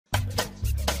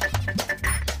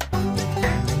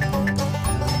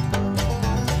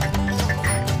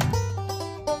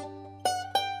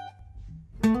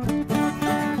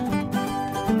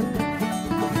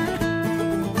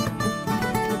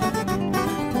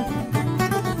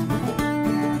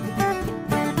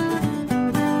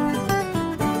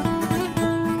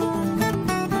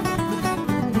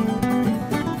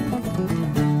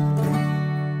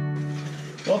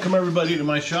everybody to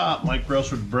my shop. Mike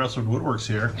Brailsford, Brailsford Woodworks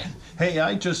here. Hey,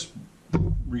 I just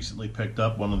recently picked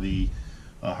up one of the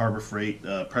Harbor Freight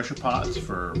pressure pots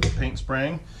for paint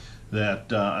spraying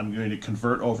that I'm going to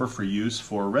convert over for use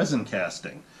for resin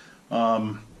casting.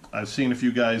 I've seen a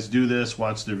few guys do this,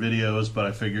 watched their videos, but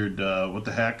I figured what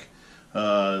the heck,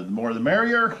 the more the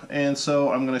merrier, and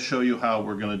so I'm going to show you how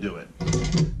we're going to do it.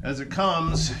 As it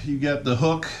comes, you get the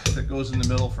hook that goes in the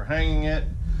middle for hanging it.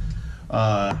 You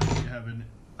have an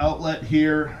outlet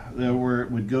here where it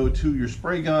would go to your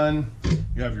spray gun.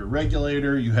 You have your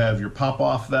regulator, you have your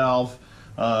pop-off valve.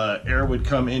 Air would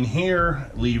come in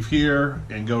here, leave here,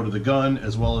 and go to the gun,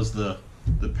 as well as the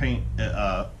paint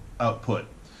output.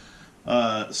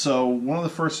 So one of the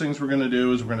first things we're going to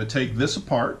do is we're going to take this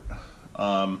apart.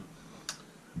 We're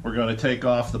going to take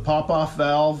off the pop-off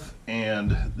valve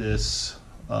and this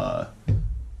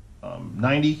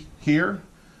 90 here,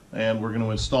 and we're going to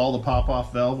install the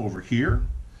pop-off valve over here,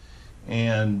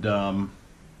 and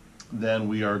then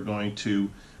we are going to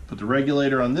put the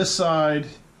regulator on this side,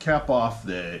 cap off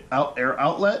the air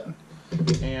outlet,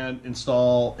 and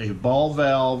install a ball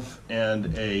valve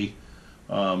and a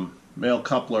male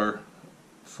coupler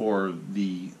for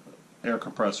the air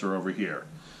compressor over here.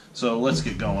 So let's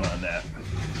get going on that.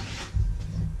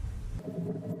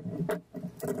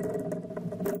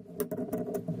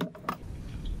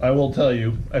 I will tell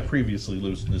you, I previously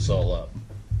loosened this all up.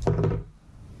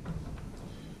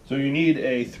 So you need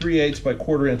a 3/8 by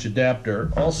 1/4 inch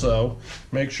adapter. Also,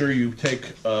 make sure you put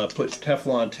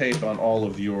Teflon tape on all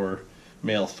of your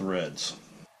male threads.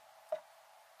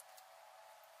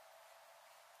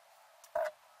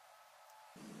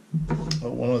 Oh,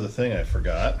 one other thing I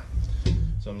forgot.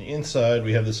 So on the inside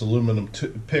we have this aluminum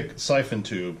siphon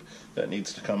tube that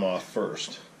needs to come off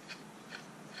first.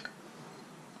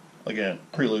 Again,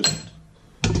 pre-loosened.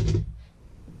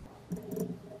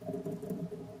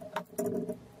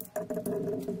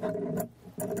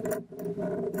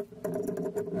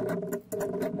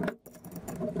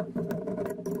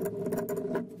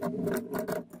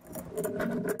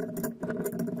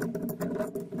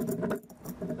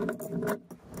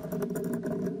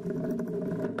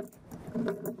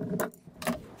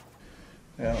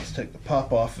 Now let's take the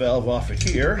pop-off valve off of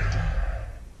here,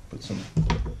 put some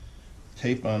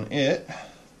tape on it.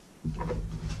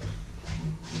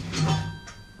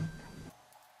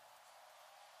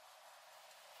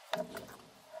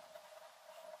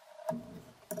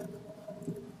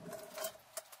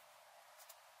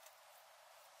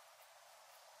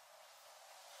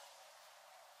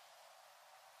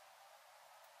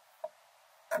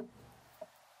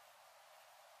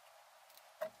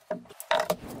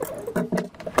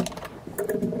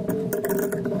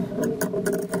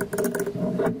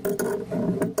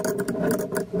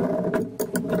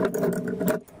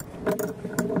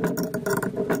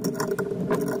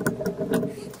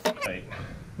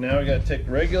 Now we got to take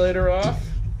the regulator off,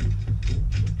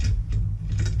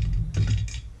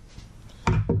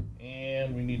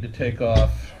 and we need to take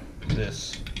off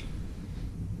this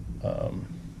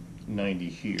 90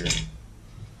 here.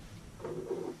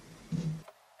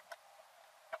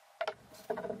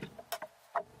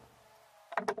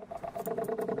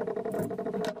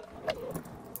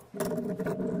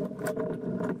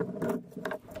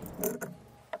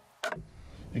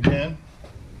 Again,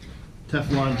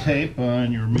 Teflon tape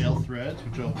on your male threads,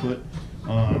 which I'll put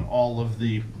on all of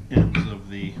the ends of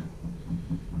the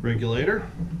regulator.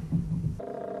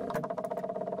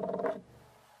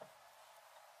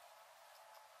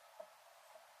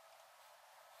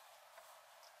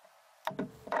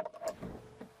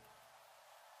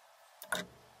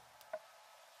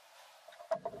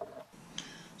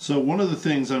 So one of the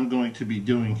things I'm going to be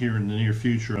doing here in the near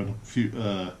future on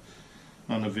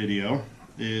the video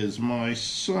is my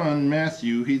son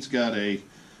Matthew. He's got a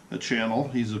channel.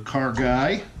 He's a car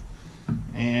guy,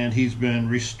 and he's been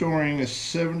restoring a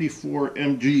 74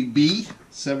 MGB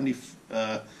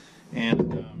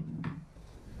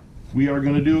we are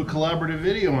going to do a collaborative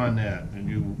video on that. And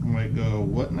you might go,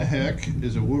 what in the heck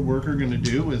is a woodworker going to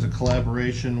do as a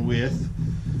collaboration with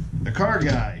a car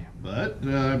guy? But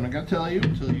I'm not going to tell you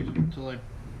until I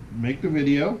make the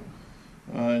video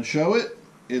and show it.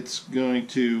 It's going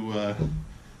to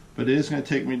but it is going to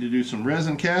take me to do some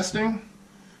resin casting,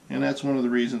 and that's one of the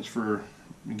reasons for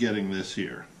getting this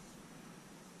here.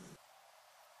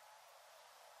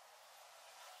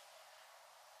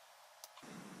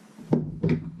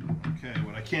 Okay,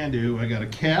 what I can do, I got a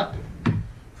cap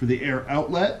for the air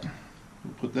outlet.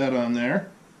 We'll put that on there.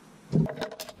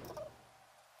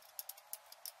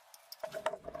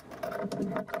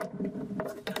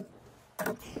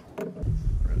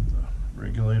 Thread the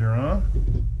regulator on.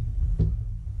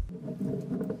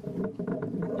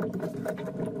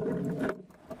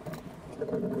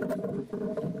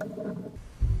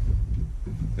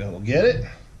 That'll get it.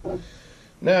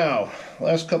 Now,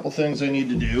 last couple things I need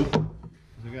to do.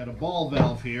 I got a ball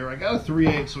valve here. I got a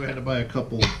 3/8, so I had to buy a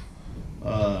couple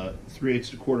 3/8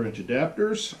 to 1/4 inch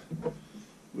adapters,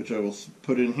 which I will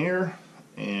put in here,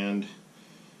 and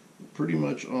pretty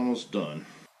much almost done.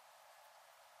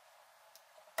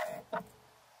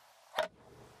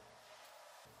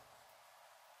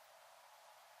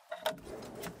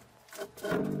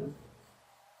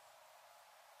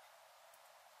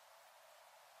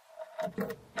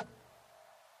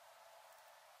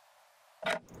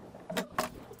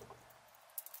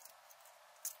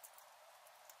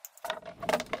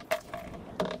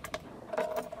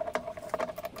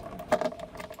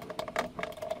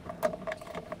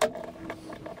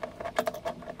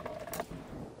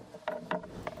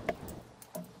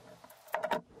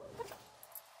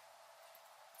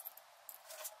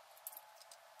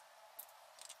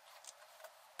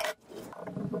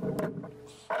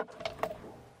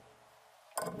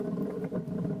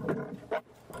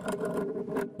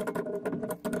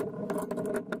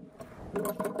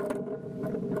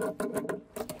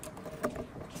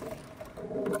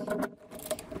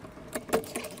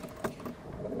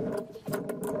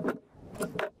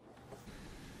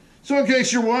 So in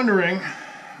case you're wondering,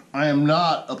 I am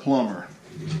not a plumber.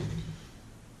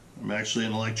 I'm actually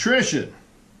an electrician.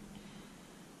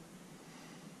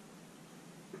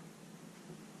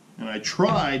 And I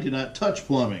try to not touch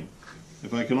plumbing,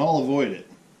 if I can all avoid it.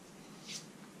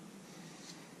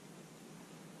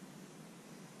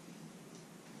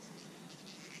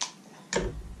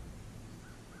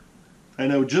 I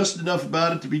know just enough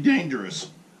about it to be dangerous.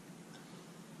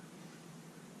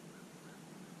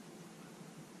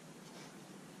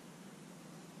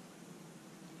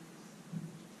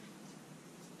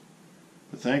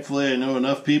 But thankfully I know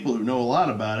enough people who know a lot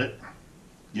about it to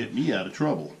get me out of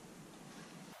trouble.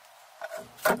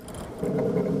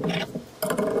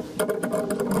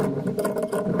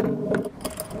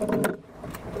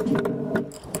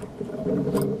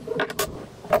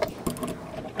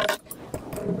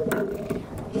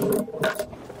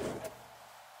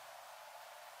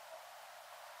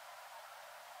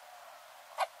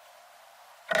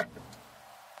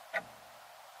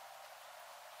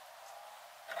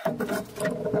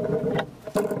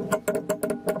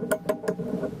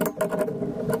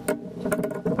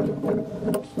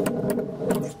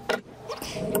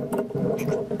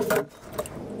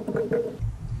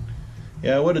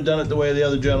 Yeah, I would have done it the way the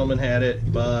other gentleman had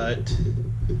it, but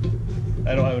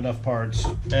I don't have enough parts,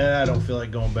 and I don't feel like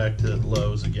going back to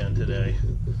Lowe's again today.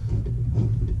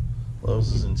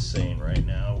 Lowe's is insane right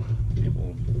now.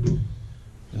 People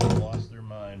just lost their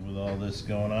mind with all this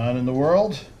going on in the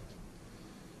world,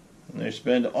 and they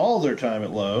spend all their time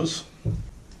at Lowe's.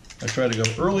 I try to go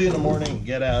early in the morning and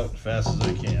get out as fast as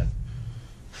I can.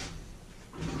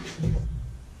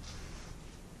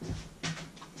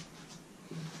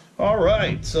 All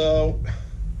right, so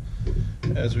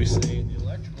as we say in the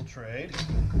electrical trade,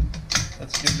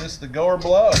 let's give this the go or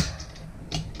blow.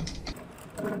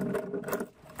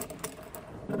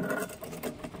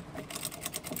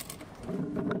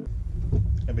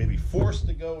 I may be forced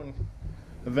to go and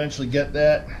eventually get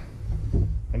that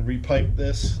and repipe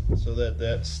this so that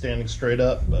that's standing straight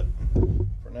up, but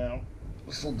for now,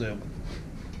 this will do.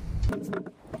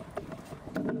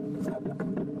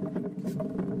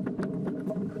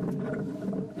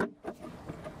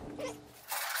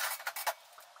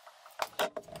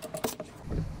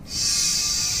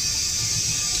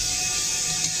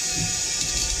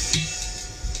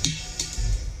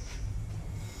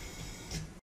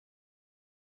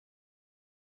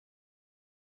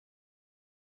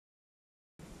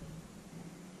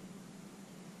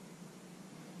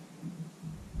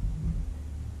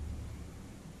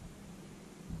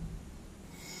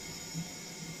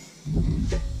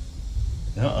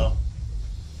 Uh-oh.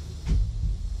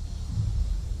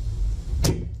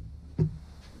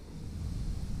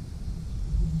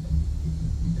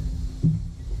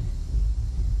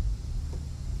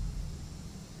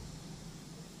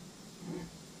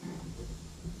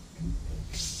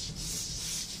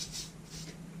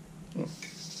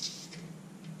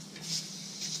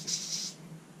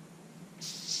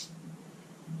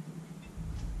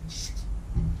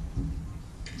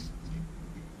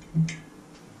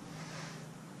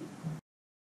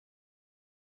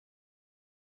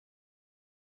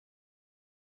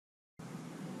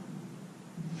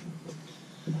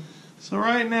 So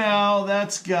right now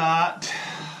that's got,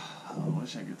 I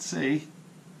wish I could see,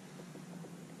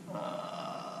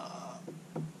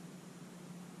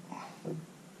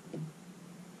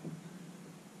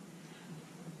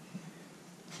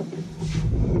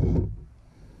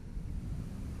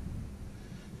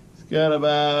 It's got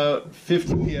about 50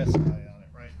 psi on it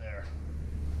right there,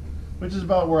 which is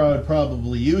about where I would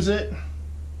probably use it.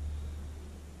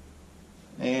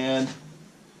 And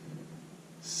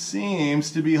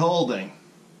seems to be holding.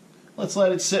 Let's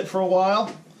let it sit for a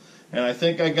while, and I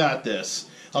think I got this.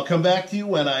 I'll come back to you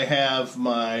when I have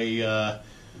my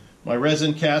my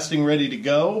resin casting ready to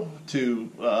go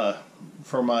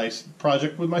for my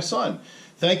project with my son.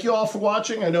 Thank you all for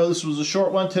watching. I know this was a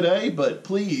short one today, but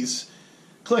please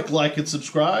click like and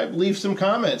subscribe. Leave some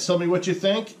comments. Tell me what you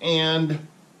think, and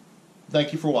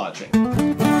thank you for watching.